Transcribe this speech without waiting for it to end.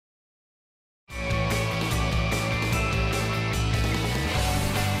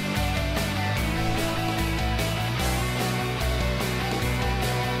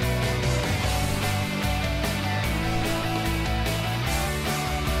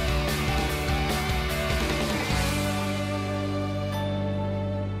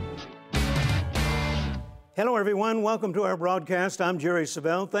Hello, everyone. Welcome to our broadcast. I'm Jerry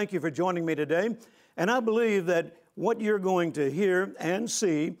Savelle. Thank you for joining me today. And I believe that what you're going to hear and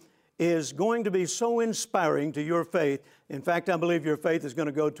see is going to be so inspiring to your faith. In fact, I believe your faith is going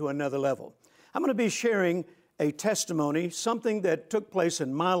to go to another level. I'm going to be sharing a testimony, something that took place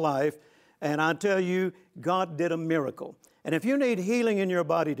in my life, and I tell you, God did a miracle. And if you need healing in your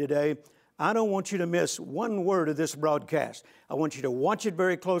body today, I don't want you to miss one word of this broadcast. I want you to watch it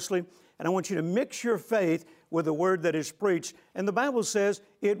very closely, and I want you to mix your faith with the word that is preached. And the Bible says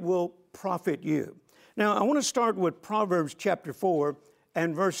it will profit you. Now, I want to start with Proverbs chapter 4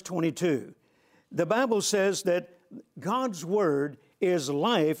 and verse 22. The Bible says that God's word is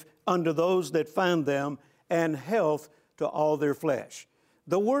life unto those that find them and health to all their flesh.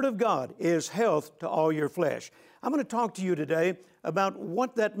 The word of God is health to all your flesh. I'm going to talk to you today about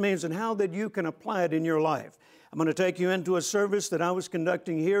what that means and how that you can apply it in your life. I'm going to take you into a service that I was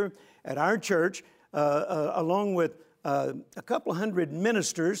conducting here at our church, along with a couple hundred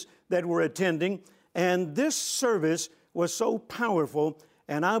ministers that were attending. And this service was so powerful,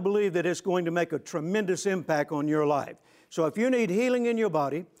 and I believe that it's going to make a tremendous impact on your life. So if you need healing in your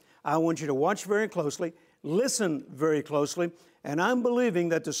body, I want you to watch very closely, listen very closely, and I'm believing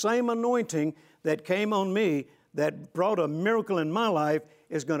that the same anointing that came on me that brought a miracle in my life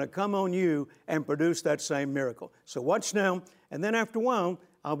is going to come on you and produce that same miracle. So watch now, and then after a while,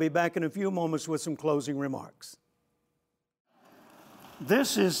 I'll be back in a few moments with some closing remarks.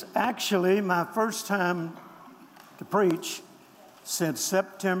 This is actually my first time to preach since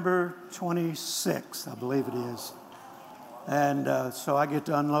September 26th, I believe it is. And so I get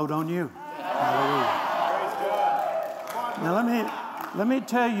to unload on you. Hallelujah. Now let me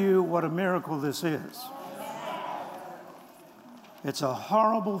tell you what a miracle this is. It's a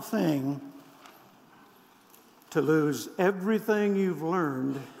horrible thing to lose everything you've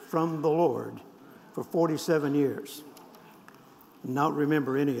learned from the Lord for 47 years and not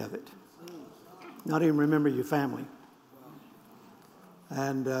remember any of it, not even remember your family.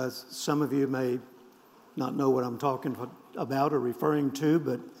 And some of you may not know what I'm talking about or referring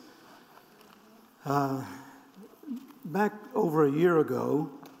to, but back over a year ago,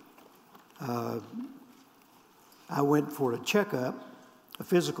 I went for a checkup, a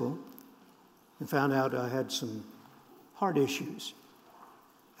physical, and found out I had some heart issues.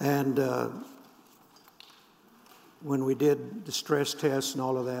 And when we did the stress tests and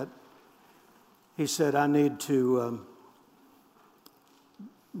all of that, he said I need to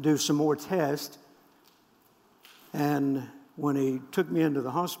do some more tests. And when he took me into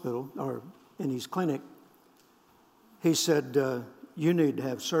the hospital, or in his clinic, he said, you need to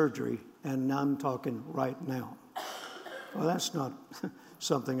have surgery, and I'm talking right now. Well, that's not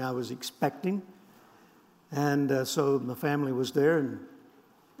something I was expecting. And so my family was there,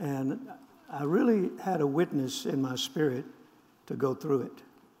 and I really had a witness in my spirit to go through it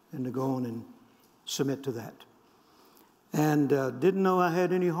and to go on and submit to that. And didn't know I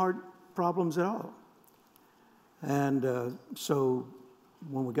had any heart problems at all. And so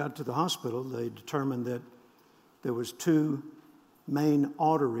when we got to the hospital, they determined that there was two main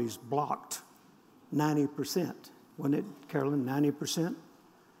arteries blocked, 90%. Wasn't it, Carolyn, 90%?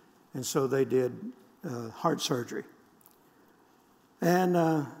 And so they did heart surgery. And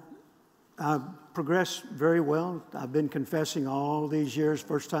I progressed very well. I've been confessing all these years.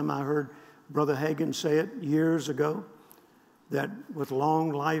 First time I heard Brother Hagin say it years ago, that with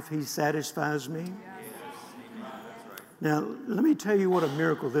long life he satisfies me. Yes. Now, let me tell you what a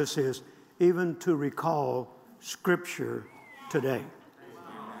miracle this is, even to recall Scripture today.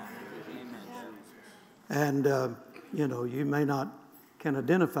 And, you know, you may not can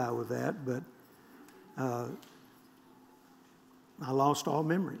identify with that, but I lost all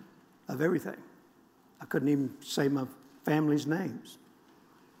memory of everything. I couldn't even say my family's names.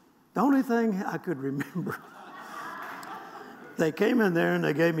 The only thing I could remember, they came in there and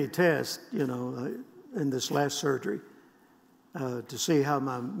they gave me tests, you know, in this last surgery to see how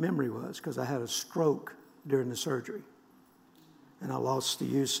my memory was, because I had a stroke during the surgery. And I lost the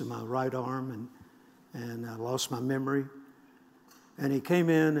use of my right arm, and I lost my memory. And he came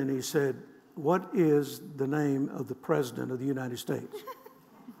in and he said, what is the name of the President of the United States?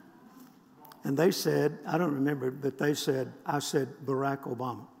 And they said, I don't remember, but they said, I said Barack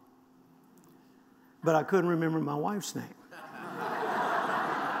Obama. But I couldn't remember my wife's name.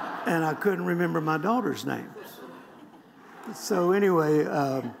 And I couldn't remember my daughter's name. So anyway,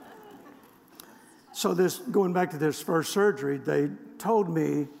 so this, going back to this first surgery, they told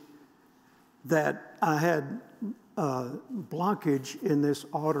me that I had blockage in this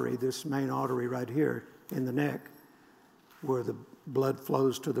artery, this main artery right here in the neck, where the blood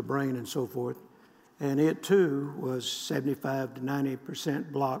flows to the brain and so forth. and it too was 75 to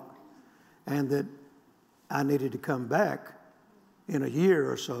 90% blocked, and that I needed to come back in a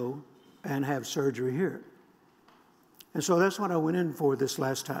year or so and have surgery here. And so that's what I went in for this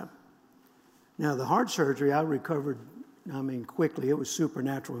last time. Now, the heart surgery, I recovered, quickly. It was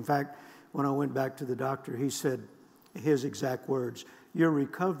supernatural. In fact, when I went back to the doctor, he said his exact words, "Your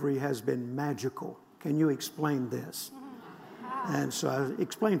recovery has been magical. Can you explain this?" And so I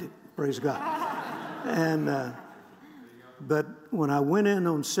explained it, praise God. And, but when I went in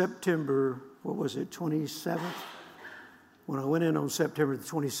on September, 27th? When I went in on September the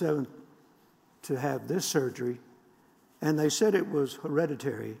 27th to have this surgery, and they said it was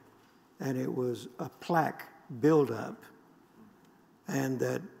hereditary, and it was a plaque buildup, and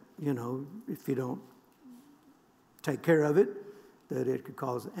that, if you don't take care of it, that it could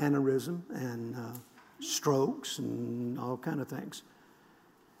cause aneurysm and strokes and all kind of things.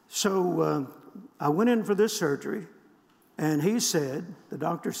 So I went in for this surgery, and the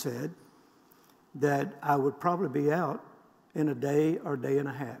doctor said, that I would probably be out in a day or day and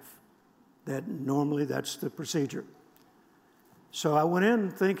a half. That normally that's the procedure. So I went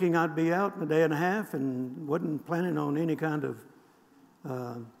in thinking I'd be out in a day and a half and wasn't planning on any kind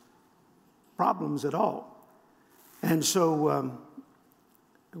of problems at all. And so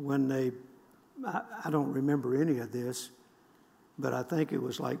when I don't remember any of this, but I think it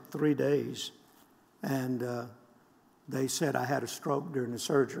was like 3 days, and they said I had a stroke during the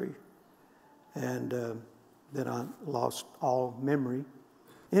surgery, and then I lost all memory.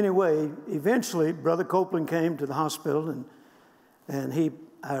 Anyway, eventually, Brother Copeland came to the hospital, and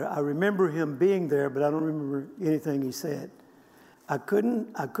I remember him being there, but I don't remember anything he said. I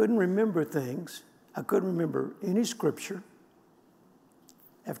couldn't remember things. I couldn't remember any scripture.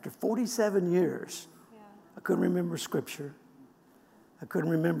 After 47 years, I couldn't remember scripture. I couldn't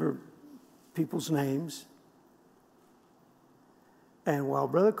remember people's names. And while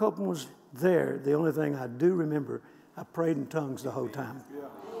Brother Copeland was there, the only thing I do remember, I prayed in tongues the whole time.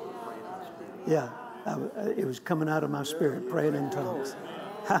 Yeah, it was coming out of my spirit, praying in tongues.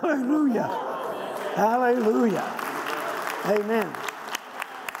 Hallelujah. Hallelujah. Amen.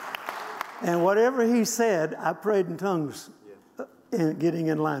 And whatever he said, I prayed in tongues, getting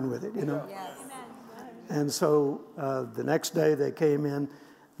in line with it, Yes. And so the next day they came in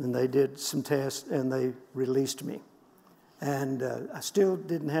and they did some tests and they released me. And I still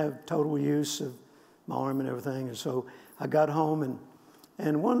didn't have total use of my arm and everything. And so I got home,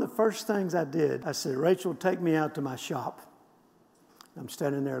 and one of the first things I did, I said, "Rachel, take me out to my shop." I'm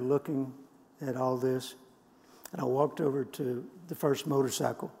standing there looking at all this. And I walked over to the first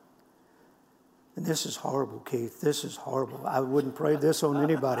motorcycle. And this is horrible, Keith. This is horrible. I wouldn't pray this on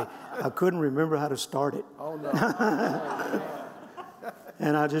anybody. I couldn't remember how to start it. Oh, no.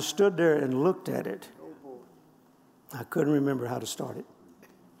 And I just stood there and looked at it. I couldn't remember how to start it.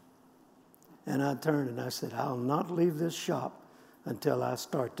 And I turned and I said, "I'll not leave this shop until I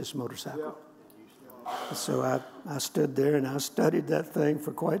start this motorcycle." Yeah. So I stood there and I studied that thing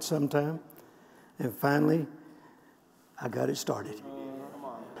for quite some time. And finally, I got it started.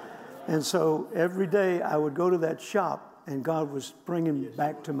 And so every day I would go to that shop and God was bringing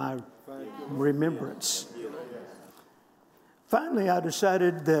back to my remembrance. Finally, I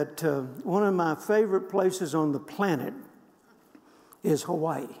decided that one of my favorite places on the planet is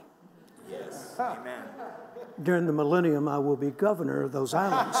Hawaii. Yes. Amen. During the millennium, I will be governor of those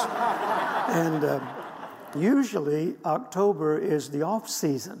islands. And usually October is the off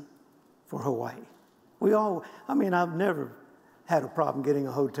season for Hawaii. I've never had a problem getting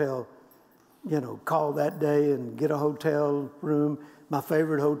a hotel, call that day and get a hotel room, my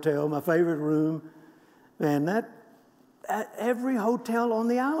favorite room. And every hotel on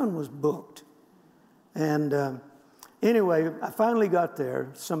the island was booked. And anyway, I finally got there.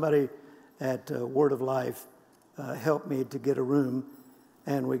 Somebody at Word of Life helped me to get a room.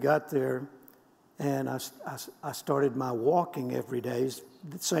 And we got there, and I started my walking every day,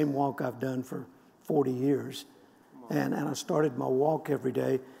 the same walk I've done for 40 years. And I started my walk every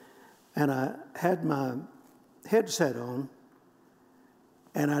day, and I had my headset on,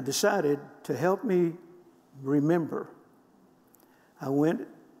 and I decided to help me remember. I went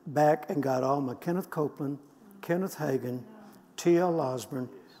back and got all my Kenneth Copeland, Kenneth Hagin, T.L. Osborne,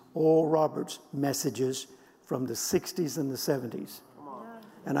 Oral Roberts messages from the 60s and the 70s.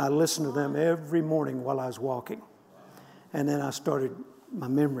 And I listened to them every morning while I was walking. And then my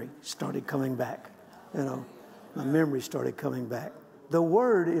memory started coming back. My memory started coming back. The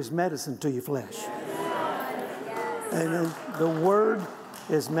Word is medicine to your flesh. And the Word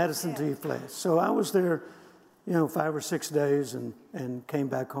is medicine to your flesh. So I was there, 5 or 6 days and came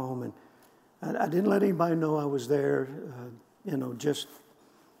back home. And I didn't let anybody know I was there, just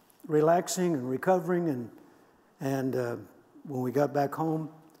relaxing and recovering. And when we got back home,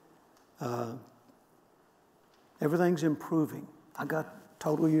 everything's improving. I got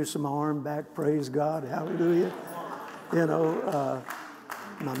total use of my arm back, praise God, hallelujah.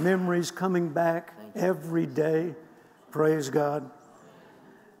 My memory's coming back every day, praise God.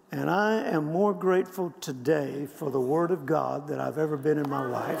 And I am more grateful today for the Word of God than I've ever been in my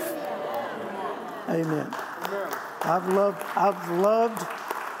life. Amen. I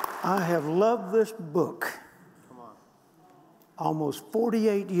have loved this book almost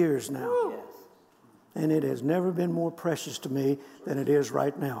 48 years now. And it has never been more precious to me than it is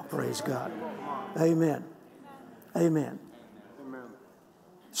right now. Praise God. Amen. Amen.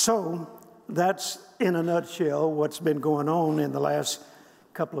 So that's in a nutshell what's been going on in the last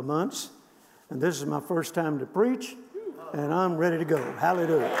couple of months. And this is my first time to preach, and I'm ready to go.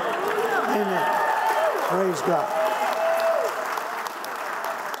 Hallelujah. Amen. Praise God.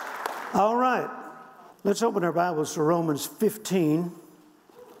 All right. Let's open our Bibles to Romans 15.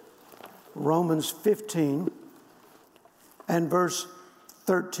 Romans 15 and verse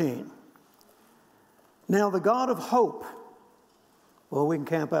 13. Now the God of hope, well, we can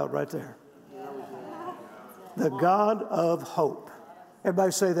camp out right there. The God of hope.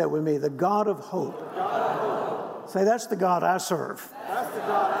 Everybody say that with me. The God of hope. Say, that's the God I serve. That's the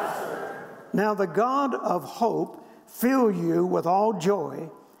God I serve. Now the God of hope fill you with all joy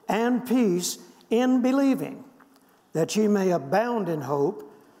and peace in believing, that ye may abound in hope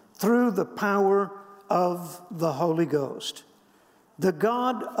through the power of the Holy Ghost. The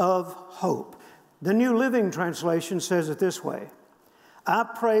God of hope. The New Living Translation says it this way: I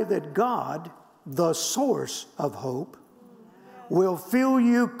pray that God, the source of hope, will fill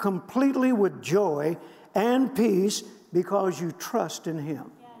you completely with joy and peace because you trust in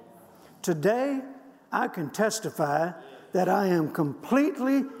Him. Today, I can testify that I am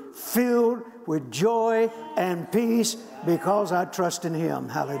completely filled with joy and peace because I trust in Him.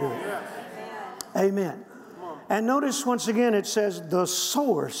 Hallelujah. Amen. And notice once again it says the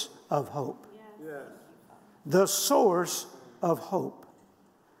source of hope. The source of hope.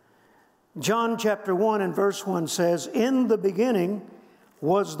 John chapter 1 and verse 1 says, in the beginning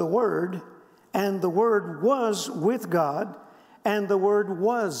was the Word, and the Word was with God, and the Word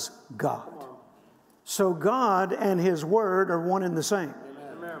was God. So God and His Word are one and the same.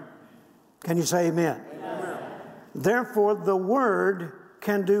 Amen. Can you say amen? Amen. Therefore, the Word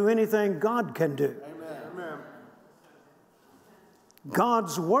can do anything God can do. Amen.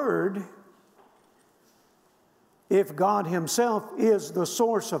 God's Word, if God Himself is the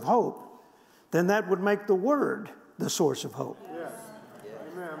source of hope, then that would make the Word the source of hope. Yes.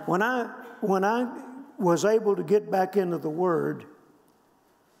 Amen. When I was able to get back into the Word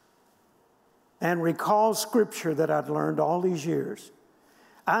and recall Scripture that I'd learned all these years,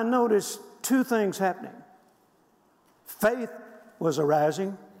 I noticed two things happening. Faith was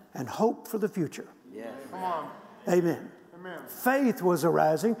arising and hope for the future. Yes. Come on. Amen. Amen. Faith was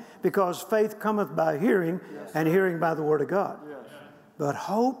arising because faith cometh by hearing, yes, and hearing by the Word of God. Yes. But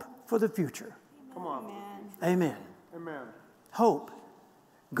hope for the future. Come on. Amen. Amen. Hope.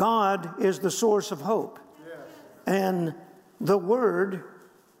 God is the source of hope. Yes. And the Word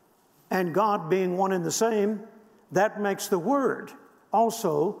and God being one and the same, that makes the Word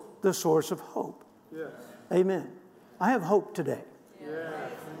also the source of hope. Yes. Amen. I have hope today.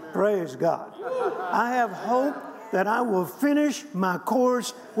 Yes. Praise God. I have hope that I will finish my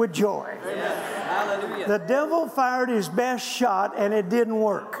course with joy. Yes. Hallelujah. The devil fired his best shot and it didn't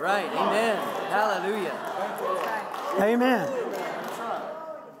work. Right. Amen. Hallelujah. Amen.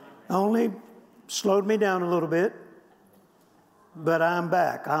 Only slowed me down a little bit, but I'm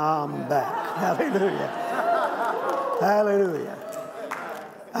back. I'm back. Hallelujah. Hallelujah.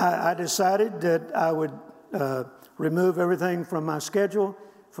 I decided that I would remove everything from my schedule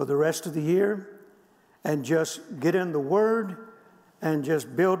for the rest of the year and just get in the Word and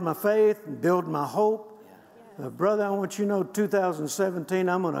just build my faith and build my hope. Brother, I want you to know 2017,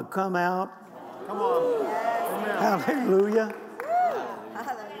 I'm going to come out. Come on. Yes. Hallelujah.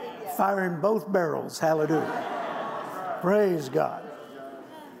 Hallelujah. Firing both barrels. Hallelujah. Praise God.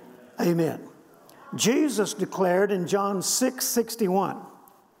 Amen. Jesus declared in John 6:61,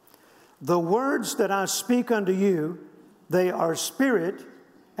 the words that I speak unto you, they are spirit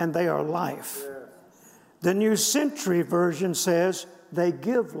and they are life. The New Century Version says they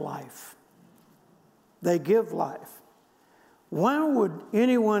give life. They give life. Why would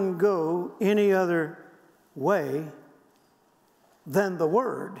anyone go any other way than the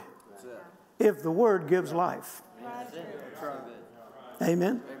Word if the Word gives life?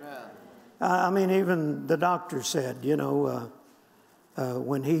 Amen? I mean, even the doctor said,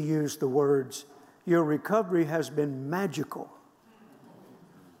 when he used the words, your recovery has been magical.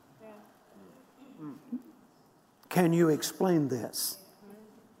 Can you explain this?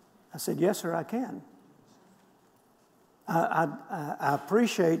 I said, yes, sir, I can. I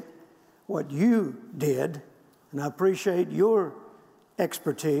appreciate what you did, and I appreciate your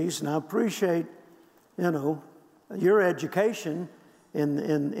expertise, and I appreciate, your education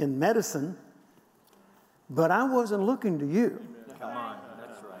in medicine, but I wasn't looking to you. Come on,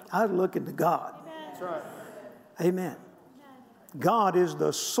 that's right. I was looking to God. That's right. Amen. God is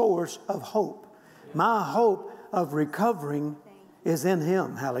the source of hope. My hope of recovering is in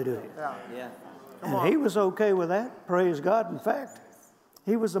Him. Hallelujah. Yeah. And He was okay with that. Praise God. In fact,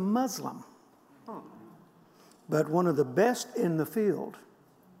 he was a Muslim, but one of the best in the field.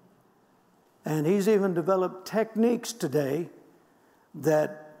 And he's even developed techniques today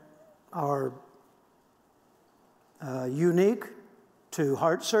that are unique to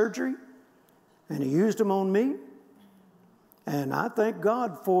heart surgery, and he used them on me. And I thank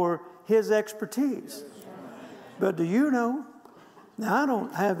God for his expertise. But do you know, now I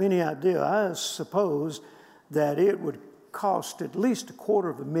don't have any idea, I suppose that it would cost at least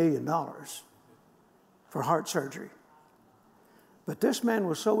 $250,000 for heart surgery. But this man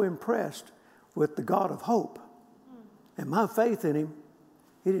was so impressed with the God of hope and my faith in him,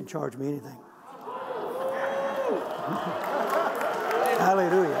 he didn't charge me anything.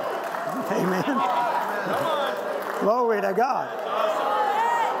 Hallelujah. Amen. Glory to God.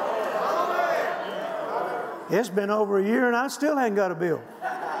 It's been over a year and I still ain't got a bill.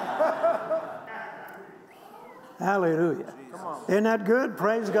 Hallelujah. Isn't that good?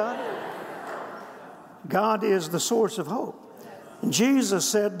 Praise God. God is the source of hope. And Jesus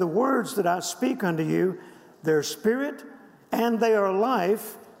said, the words that I speak unto you, they're spirit and they are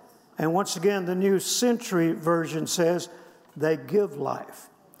life. And once again, the New Century Version says, they give life.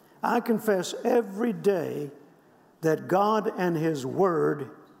 I confess every day that God and His Word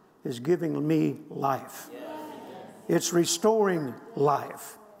is giving me life. It's restoring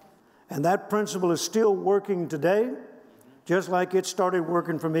life. And that principle is still working today, just like it started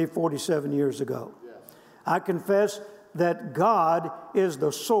working for me 47 years ago. I confess that God is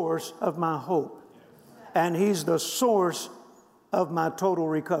the source of my hope, and He's the source of my total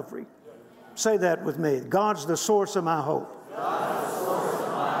recovery. Say that with me. God's the source of my hope. God's the source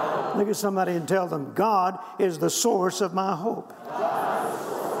of my hope. Look at somebody and tell them, God is the source of my hope.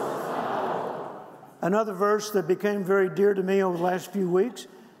 Another verse that became very dear to me over the last few weeks,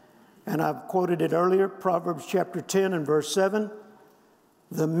 and I've quoted it earlier, Proverbs chapter 10 and verse 7.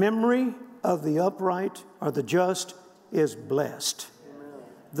 The memory of the upright or the just is blessed.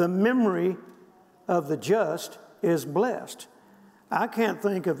 The memory of the just is blessed. I can't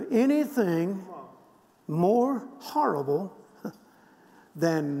think of anything more horrible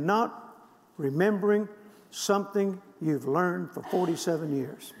than not remembering something you've learned for 47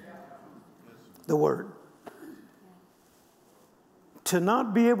 years. The Word. To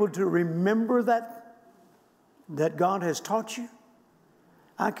not be able to remember that God has taught you,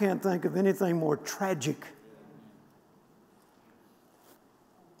 I can't think of anything more tragic.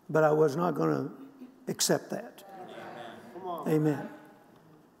 But I was not going to accept that. Amen.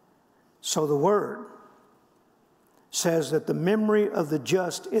 So the Word says that the memory of the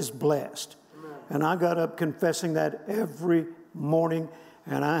just is blessed. And I got up confessing that every morning,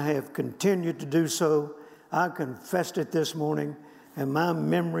 and I have continued to do so. I confessed it this morning, and my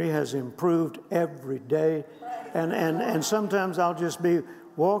memory has improved every day. And sometimes I'll just be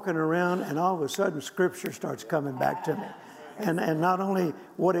walking around, and all of a sudden Scripture starts coming back to me. And not only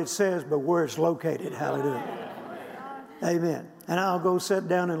what it says, but where it's located. Hallelujah. Amen. And I'll go sit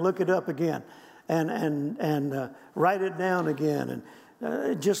down and look it up again and write it down again.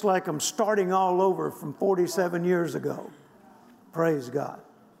 And just like I'm starting all over from 47 years ago. Praise God.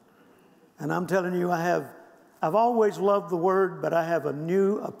 And I'm telling you, I've always loved the Word, but I have a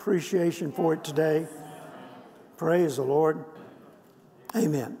new appreciation for it today. Praise the Lord.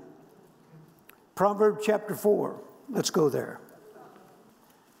 Amen. Proverbs chapter 4. Let's go there.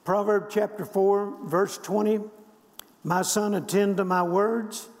 Proverbs chapter 4, verse 20. My son, attend to my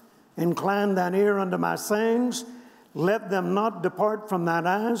words. Incline thine ear unto my sayings. Let them not depart from thine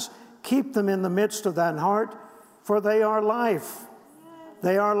eyes. Keep them in the midst of thine heart, for they are life.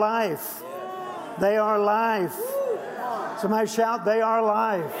 They are life. They are life. Somebody shout, they are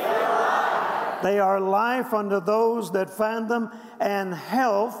life. They are life unto those that find them, and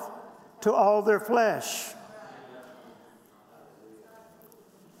health to all their flesh.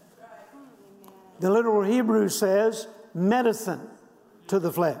 The literal Hebrew says, medicine to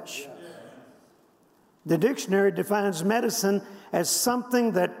the flesh. The dictionary defines medicine as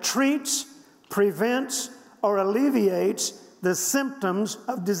something that treats, prevents, or alleviates the symptoms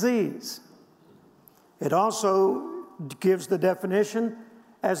of disease. It also gives the definition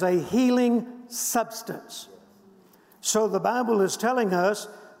as a healing substance. So the Bible is telling us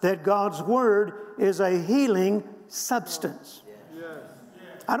that God's Word is a healing substance.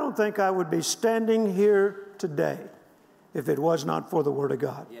 I don't think I would be standing here today if it was not for the Word of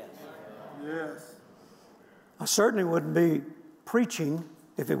God. Yes. I certainly wouldn't be preaching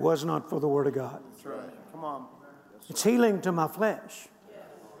if it was not for the Word of God. That's right. Come on. It's healing to my flesh.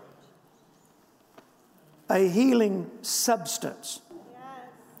 A healing substance.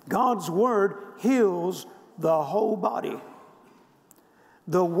 God's Word heals the whole body.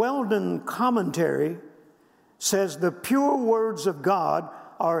 The Weldon Commentary says the pure words of God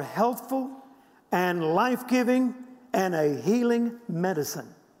are healthful and life-giving and a healing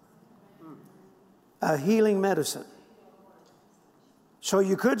medicine. A healing medicine. So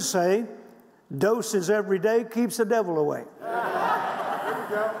you could say, doses every day keeps the devil away.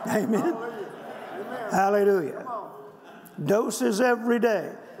 Amen. Hallelujah. Doses every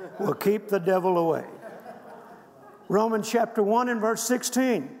day will keep the devil away. Romans chapter 1 and verse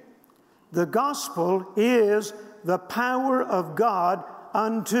 16. The gospel is the power of God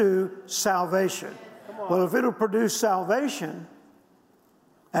unto salvation. Well, if it'll produce salvation,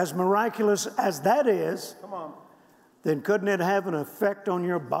 as miraculous as that is, then couldn't it have an effect on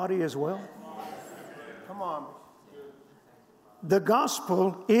your body as well? Come on. The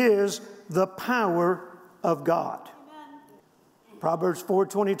gospel is the power of God. Proverbs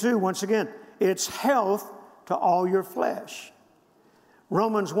 4:22, once again, it's health to all your flesh.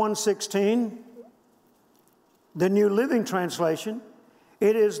 Romans 1:16, the New Living Translation,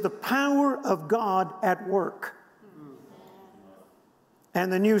 it is the power of God at work.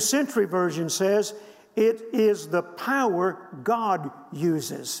 And the New Century Version says, it is the power God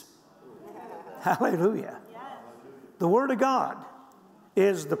uses. Hallelujah. The Word of God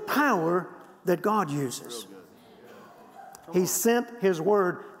is the power that God uses. He sent His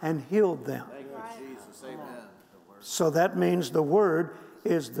Word and healed them. So that means the Word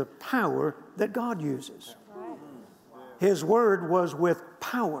is the power that God uses. His Word was with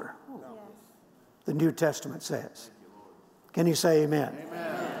power, the New Testament says. Can you say amen?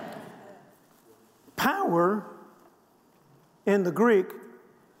 Amen. Power in the Greek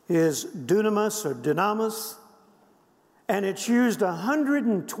is dunamis or dynamis, and it's used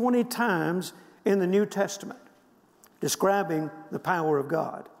 120 times in the New Testament, describing the power of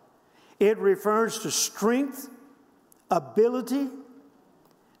God. It refers to strength, ability,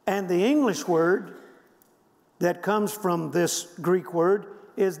 and the English word that comes from this Greek word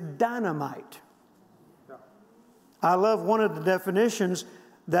is dynamite. I love one of the definitions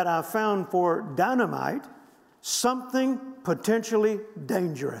that I found for dynamite, something potentially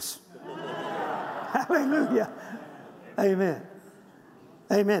dangerous. Hallelujah. Amen.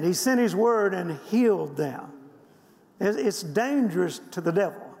 Amen. He sent His Word and healed them. It's dangerous to the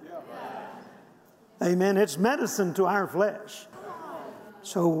devil. Amen. It's medicine to our flesh.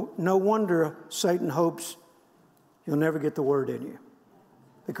 So no wonder Satan hopes you'll never get the Word in you,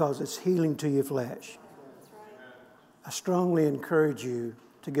 because it's healing to your flesh. I strongly encourage you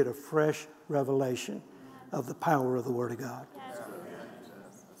to get a fresh revelation of the power of the Word of God.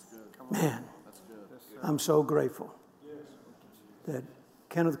 Man, I'm so grateful that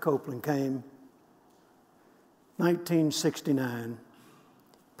Kenneth Copeland came 1969,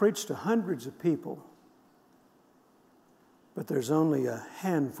 preached to hundreds of people, but there's only a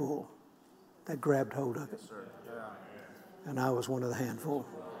handful that grabbed hold of it. And I was one of the handful.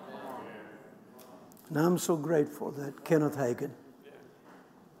 And I'm so grateful that Kenneth Hagin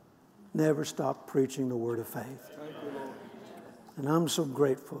never stopped preaching the word of faith. And I'm so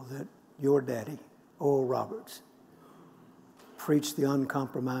grateful that your daddy, Oral Roberts, preached the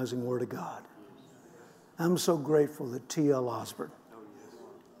uncompromising word of God. I'm so grateful that T.L. Osborne,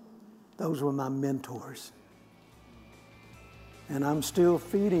 those were my mentors. And I'm still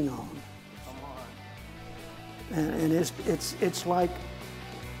feeding on them. And it's like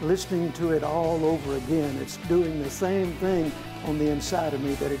listening to it all over again. It's doing the same thing on the inside of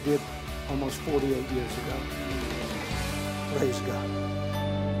me that it did almost 48 years ago. Praise God.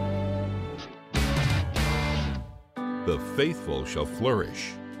 The faithful shall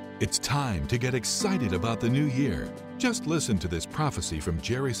flourish. It's time to get excited about the new year. Just listen to this prophecy from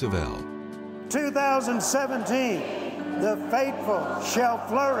Jerry Savelle. 2017, the faithful shall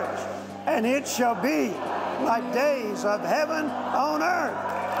flourish, and it shall be like days of heaven on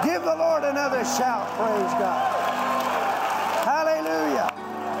earth. Give the Lord another shout. Praise God. Hallelujah.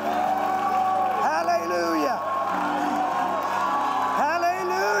 Hallelujah.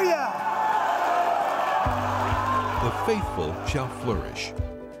 faithful shall flourish.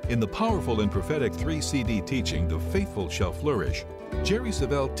 In the powerful and prophetic 3-CD teaching, The Faithful Shall Flourish, Jerry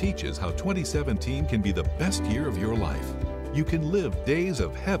Savelle teaches how 2017 can be the best year of your life. You can live days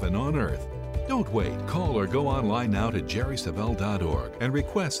of heaven on earth. Don't wait. Call or go online now to jerrysavelle.org and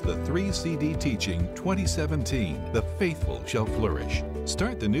request the 3-CD teaching 2017, The Faithful Shall Flourish.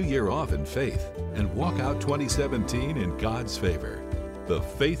 Start the new year off in faith and walk out 2017 in God's favor. The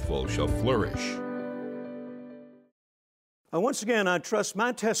faithful shall flourish. Once again, I trust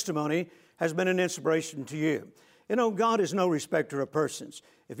my testimony has been an inspiration to you. You know, God is no respecter of persons.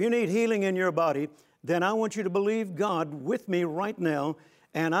 If you need healing in your body, then I want you to believe God with me right now.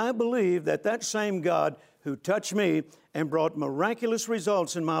 And I believe that that same God who touched me and brought miraculous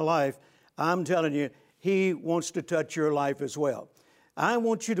results in my life, I'm telling you, He wants to touch your life as well. I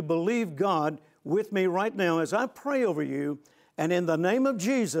want you to believe God with me right now as I pray over you. And in the name of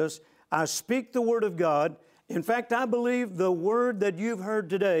Jesus, I speak the Word of God. In fact, I believe the Word that you've heard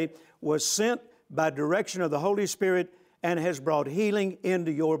today was sent by direction of the Holy Spirit and has brought healing into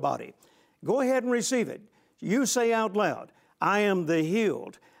your body. Go ahead and receive it. You say out loud, I am the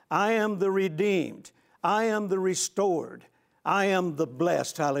healed. I am the redeemed. I am the restored. I am the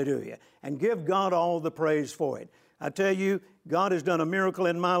blessed. Hallelujah. And give God all the praise for it. I tell you, God has done a miracle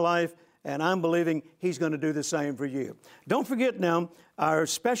in my life, and I'm believing He's going to do the same for you. Don't forget now our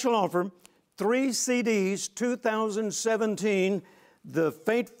special offer, 3 CDs, 2017, The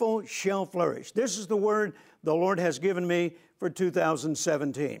Faithful Shall Flourish. This is the word the Lord has given me for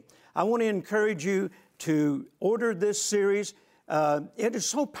 2017. I want to encourage you to order this series. It is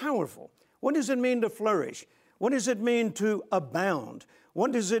so powerful. What does it mean to flourish? What does it mean to abound?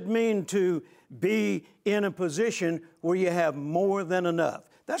 What does it mean to be in a position where you have more than enough?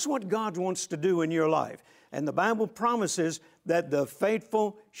 That's what God wants to do in your life. And the Bible promises that the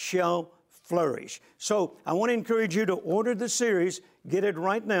faithful shall flourish. So I want to encourage you to order the series. Get it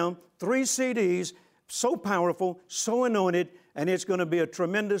right now. 3 CDs, so powerful, so anointed, and it's going to be a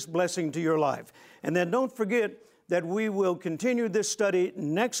tremendous blessing to your life. And then don't forget that we will continue this study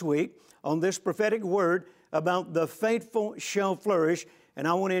next week on this prophetic word about the faithful shall flourish. And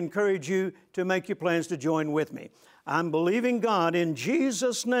I want to encourage you to make your plans to join with me. I'm believing God in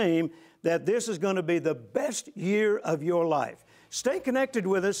Jesus' name that this is going to be the best year of your life. Stay connected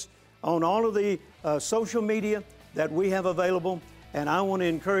with us on all of the social media that we have available. And I want to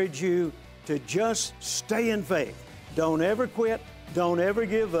encourage you to just stay in faith. Don't ever quit. Don't ever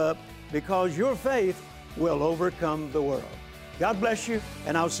give up, because your faith will overcome the world. God bless you,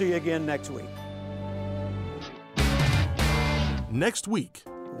 and I'll see you again next week. Next week.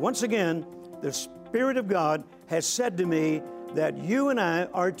 Once again, the Spirit of God has said to me that you and I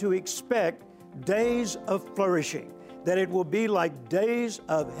are to expect days of flourishing, that it will be like days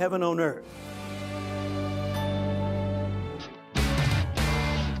of heaven on earth.